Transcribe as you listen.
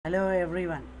Hello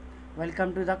everyone,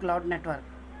 welcome to the cloud network.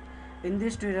 In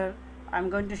this tutorial I'm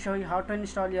going to show you how to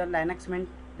install your Linux Mint,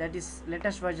 that is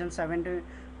latest version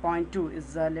 17.2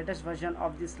 is the latest version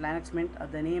of this Linux Mint.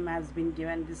 The name has been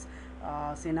given this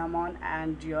Cinnamon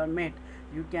and your Mate.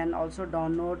 You can also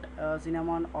download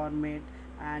Cinnamon or Mate,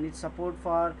 and it's support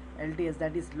for LTS,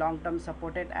 that is long term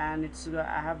supported, and it's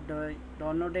I have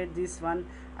downloaded this one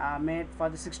Mate for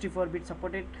the 64-bit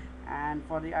supported, and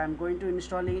for the I'm going to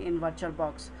install it in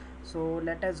VirtualBox. So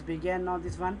let us begin now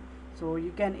this one. So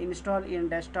you can install in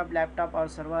desktop, laptop or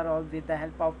server, or with the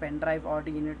help of pen drive, or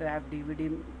you need to have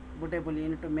DVD bootable. You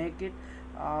need to make it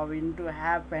we need to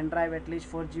have pen drive at least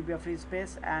 4 GB of free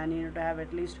space, and you need to have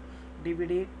at least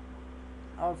DVD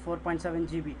of 4.7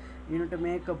 GB. You need to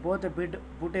make both a bit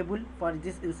bootable for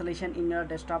this installation in your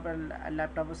desktop and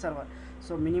laptop or server.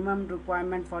 So minimum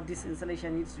requirement for this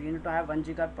installation is you need to have 1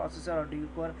 GHz processor or dual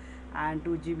core and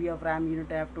 2 GB of RAM. You need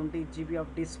to have 20 GB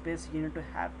of disk space. You need to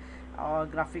have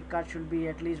graphic card should be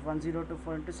at least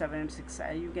 1024 into 786.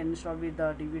 You can install with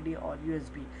the DVD or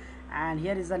USB. And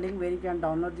here is the link where you can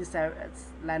download this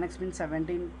Linux Mint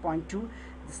 17.2.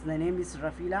 This the name is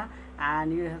Rafaela,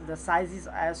 and you have the size is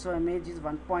ISO image is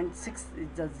 1.6 is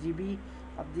the GB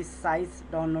of this size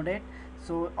downloaded.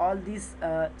 So all these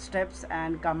steps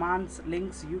and commands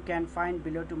links you can find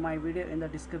below to my video in the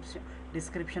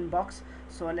description box.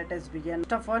 So let us begin.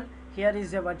 First of all, here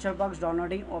is a VirtualBox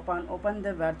downloading. Open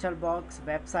the VirtualBox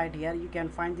website. Here you can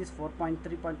find this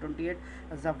 4.3.28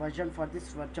 as the version for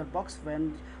this VirtualBox.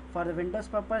 When for the Windows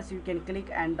purpose, you can click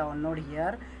and download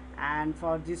here, and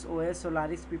for this OS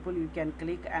Solaris people, you can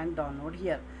click and download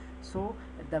here. So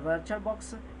the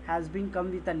VirtualBox has been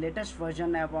come with the latest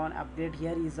version upon upgrade.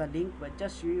 Here is a link, but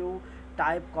just you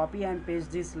type, copy and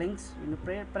paste these links. You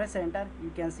press enter.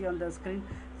 You can see on the screen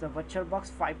the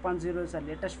VirtualBox 5.0 is the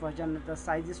latest version. The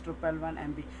size is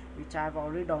 111 MB, which I have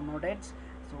already downloaded.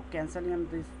 So canceling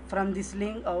this from this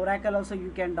link. Oracle also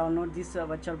you can download this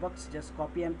VirtualBox. Just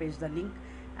copy and paste the link,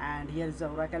 and here is the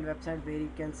Oracle website where you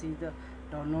can see the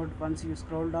download. Once you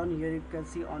scroll down here, you can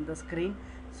see on the screen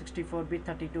 64-bit,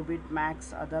 32-bit,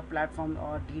 max, other platform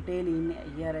or detail in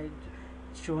here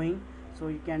showing. So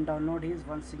you can download this.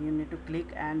 Once you need to click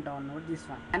and download this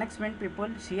one. Linux Mint people,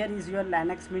 here is your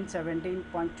Linux Mint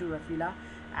 17.2 Rafaela,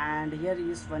 and here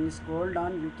is when you scroll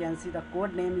down you can see the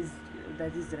code name is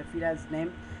that is Rafaela's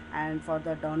name, and for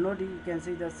the download you can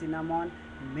see the Cinnamon,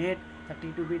 Mate,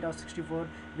 32-bit or 64,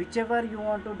 whichever you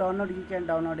want to download you can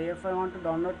download. If I want to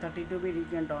download 32-bit, you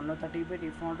can download 30-bit. If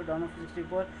you want to download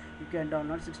 64, you can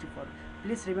download 64.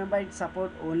 Please remember it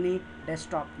support only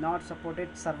desktop, not supported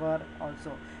server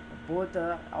also. Both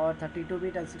our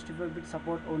 32-bit and 64-bit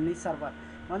support only server.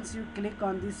 Once you click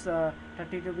on this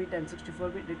 32-bit and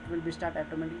 64-bit, it will be start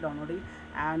automatically downloading.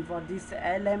 And for this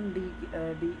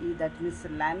LMDE, that means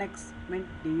Linux Mint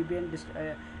Debian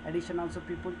edition, also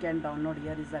people can download.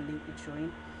 Here is the link it's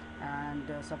showing, and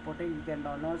supporting you can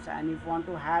download. And if you want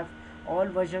to have all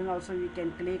version also, you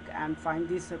can click and find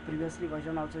this previously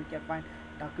version also. You can find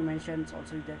documentations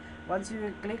also there. Once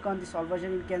you click on this all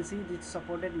version, you can see this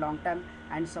supported long term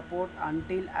and support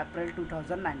until April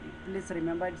 2019. Please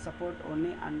remember it support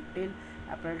only until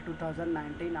April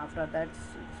 2019. After that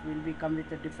it will become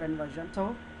with a different version.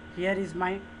 So here is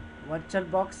my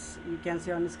VirtualBox. You can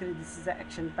see on the screen this is the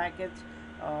action package.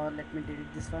 Let me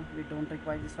delete this one, we don't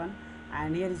require this one.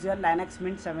 And here is your Linux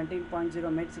Mint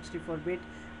 17.0 Mate 64-bit,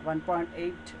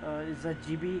 1.8 is a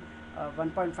GB,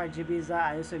 1.5 GB is the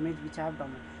ISO image which I have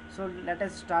downloaded. So let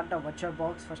us start the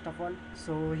VirtualBox first of all.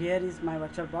 So here is my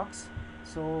VirtualBox.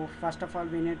 So first of all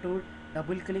we need to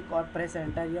double click or press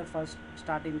enter here. First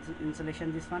start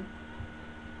installation this one.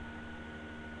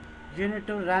 You need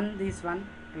to run this one,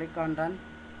 click on run,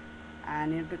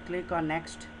 and you need to click on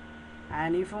next.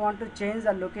 And if you want to change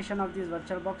the location of this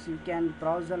VirtualBox, you can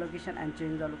browse the location and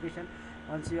change the location.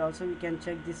 Once you also you can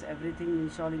check this everything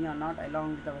installing or not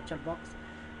along with the VirtualBox,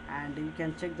 and you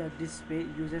can check the this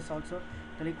uses also.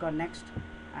 Click on next,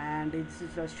 and this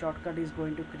is a shortcut is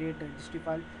going to create a registry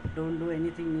file. Don't do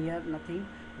anything here, nothing.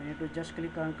 We need to just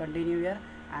click on continue here,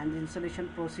 and the installation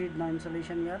proceed now.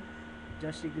 Installation here,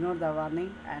 just ignore the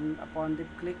warning, and upon the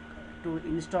click to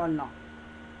install now.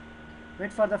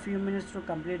 Wait for the few minutes to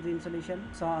complete the installation.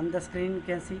 So on the screen you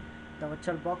can see the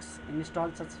VirtualBox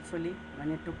installed successfully.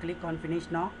 We need to click on finish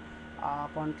now.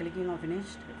 Upon clicking on finish,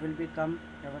 it will become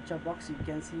the VirtualBox. You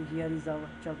can see here is the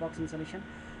VirtualBox installation,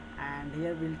 and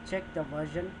here we'll check the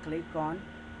version. Click on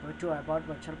to about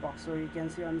VirtualBox. So you can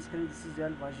see on the screen this is your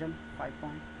version 5.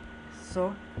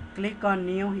 So click on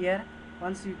new here.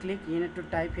 Once you click, you need to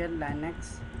type here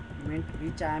Linux Mint,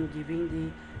 which I am giving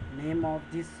the name of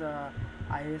this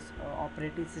iOS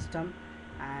operating system,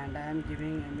 and I am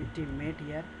giving mate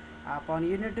here. Upon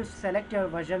you need to select your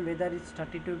version, whether it's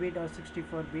 32-bit or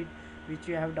 64-bit, which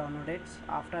you have downloaded.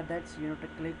 After that, you need to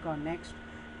click on next,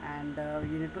 and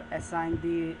you need to assign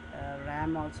the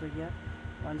RAM also here.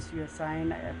 Once you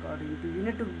assign according to, you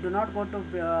need to do not go to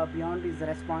beyond this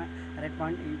red point.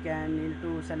 You need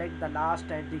to select the last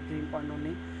at the green point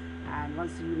only, and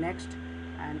once you next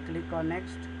and click on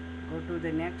next, go to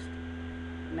the next,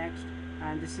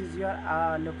 and this is your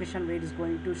location where it is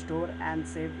going to store and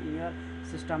save in your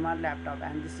system or laptop.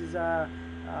 And this is a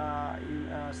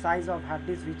size of hard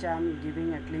disk which I am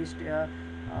giving at least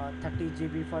 30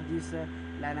 GB for this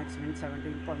Linux Mint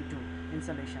 17.2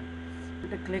 installation. You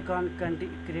need to click on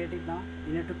create it now.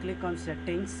 You need to click on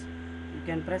settings. You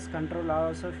can press Ctrl or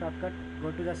also shortcut.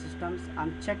 Go to the systems,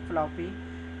 uncheck floppy,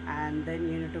 and then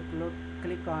you need to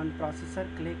click on processor,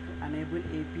 click enable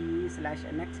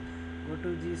APE/NX. Go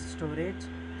to the storage,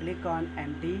 click on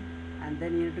empty, and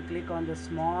then you need to click on the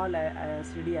small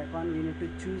CD icon. You need to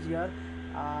choose your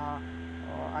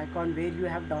icon where you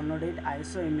have downloaded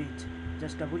ISO image.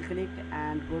 Just double click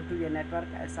and go to your network,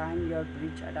 assign your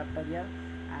bridge adapter here,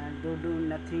 and do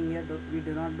nothing here. We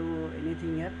do not do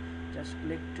anything here. Just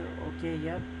click to OK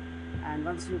here, and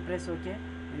once you press OK,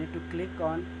 you need to click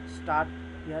on start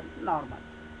here normal.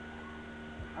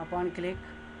 Upon click,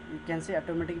 you can see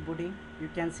automatic booting. You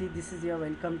can see this is your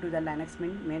welcome to the Linux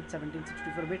Mint made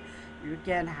 1764-bit. You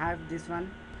can have this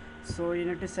one. So you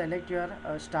need to select your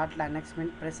start Linux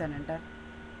Mint, press and enter.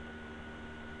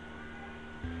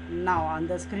 Now on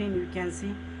the screen you can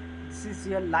see this is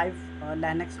your live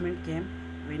Linux Mint came.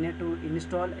 We need to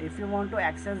install. If you want to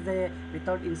access the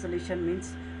without installation,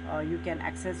 means you can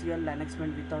access your Linux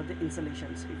Mint without the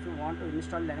installations. If you want to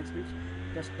install Linux Mint,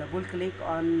 just double click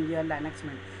on your Linux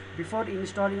Mint. Before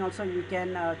installing also you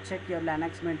can check your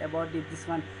Linux Mint about this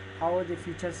one, how the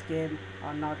features came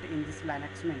or not in this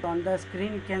Linux Mint. On the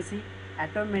screen you can see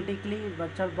automatically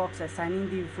VirtualBox assigning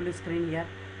the full screen here.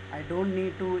 I don't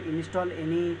need to install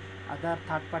any other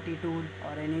third-party tool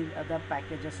or any other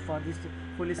packages for this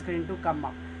full screen to come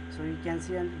up. So you can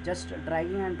see, and just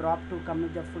dragging and drop to come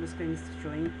with the full screen is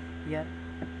showing here.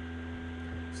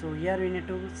 So here we need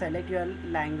to select your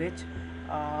language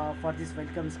for this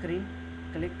welcome screen.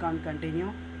 Click on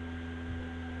continue.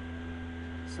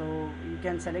 So you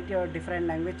can select your different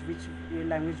language, which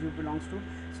language you belongs to.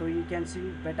 So you can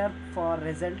see better for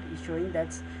result is showing that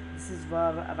this is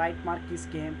where right mark is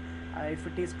came. If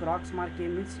it is cross mark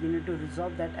came, means you need to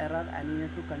resolve that error and you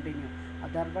need to continue.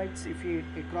 Otherwise, if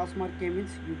a cross mark came,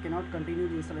 means you cannot continue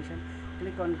the installation.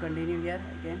 Click on continue here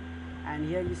again, and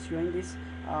here is showing this.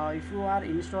 If you are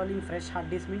installing fresh hard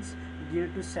disk, means you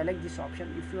need to select this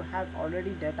option. If you have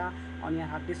already data on your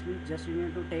hard disk, means just you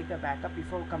need to take a backup.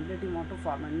 If you completely want to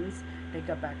format, means take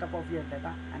a backup of your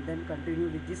data and then continue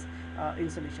with this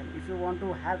installation. If you want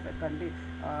to have a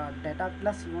data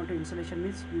plus you want to installation,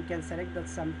 means you can select that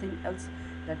something else.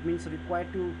 That means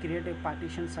required to create a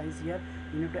partition size here.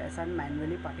 You need to assign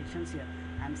manually partitions here.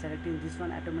 I am selecting this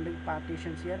one, automatic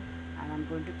partitions here, and I am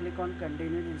going to click on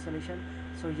continue the installation.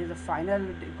 So here the final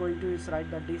going to is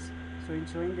write the disk. So in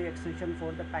showing the extension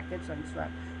for the package and swap,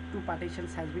 2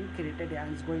 partitions has been created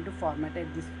and it's going to format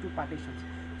these 2 partitions.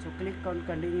 So click on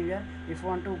continue here. If you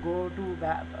want to go to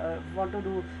want to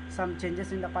do some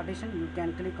changes in the partition, you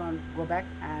can click on go back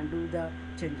and do the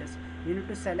changes. You need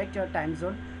to select your time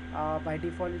zone. By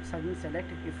default it's having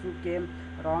select. If you came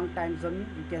wrong time zone,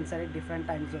 you can select different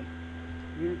time zone.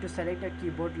 You need to select a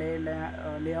keyboard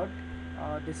layout.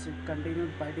 This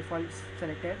continued by default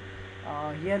selected.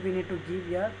 Here we need to give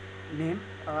your name.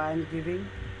 I am giving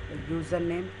a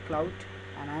username cloud,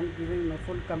 and I am giving my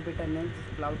full computer name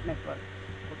is cloud network.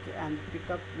 Okay, and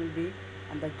pickup will be,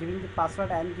 and giving the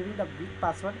password, I am giving the big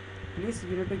password. Please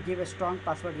you need to give a strong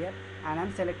password here, and I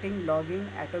am selecting login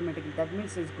automatically. That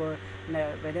means it's go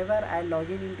whenever I log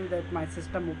in into my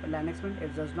system Linux Mint,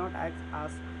 it does not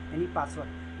ask any password.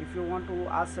 If you want to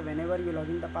ask whenever you log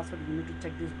in the password, you need to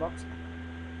check this box,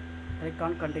 click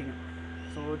on continue.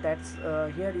 So that's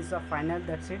here is the final,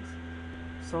 that's it.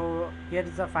 So here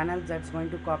is the final that's going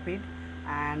to copy it,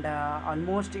 and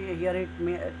almost here it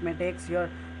may takes your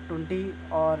 20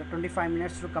 or 25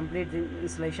 minutes to complete the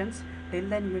installations. Till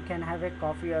then you can have a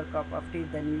coffee or cup of tea,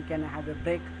 then you can have a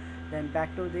break, then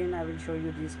back to then I will show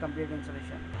you this complete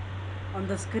installation. On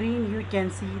the screen you can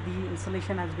see the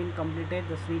installation has been completed.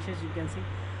 The switches you can see.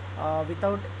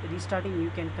 Without restarting, you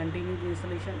can continue the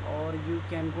installation, or you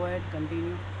can go ahead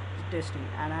continue the testing,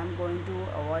 and I am going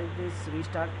to avoid this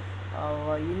restart.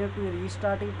 You need to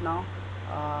restart it now.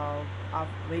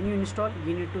 When you install,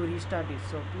 you need to restart it.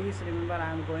 So please remember,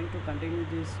 I am going to continue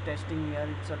this testing here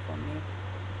itself only.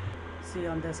 See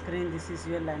on the screen, this is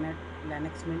your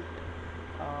Linux Mint.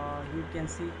 You can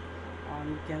see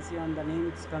on the name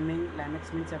it's coming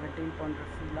Linux Mint 17.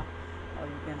 Rafaela.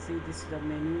 You can see this is the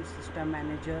menu, system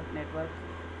manager, network,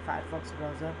 Firefox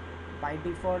browser. By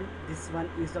default, this one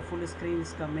is the full screen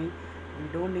is coming. We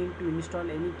don't need to install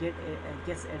any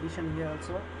guest edition here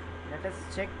also. Let us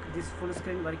check this full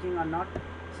screen working or not.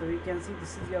 So you can see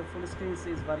this is your full screen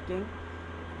is working.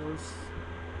 Those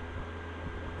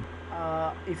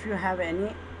if you have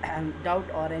any doubt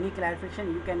or any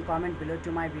clarification, you can comment below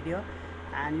to my video,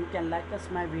 and you can like us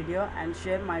my video and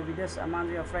share my videos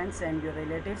among your friends and your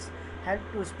relatives. Help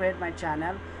to spread my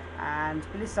channel, and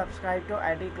please subscribe to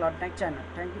IT Cloud9 channel.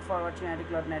 Thank you for watching IT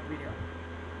Cloud9 video.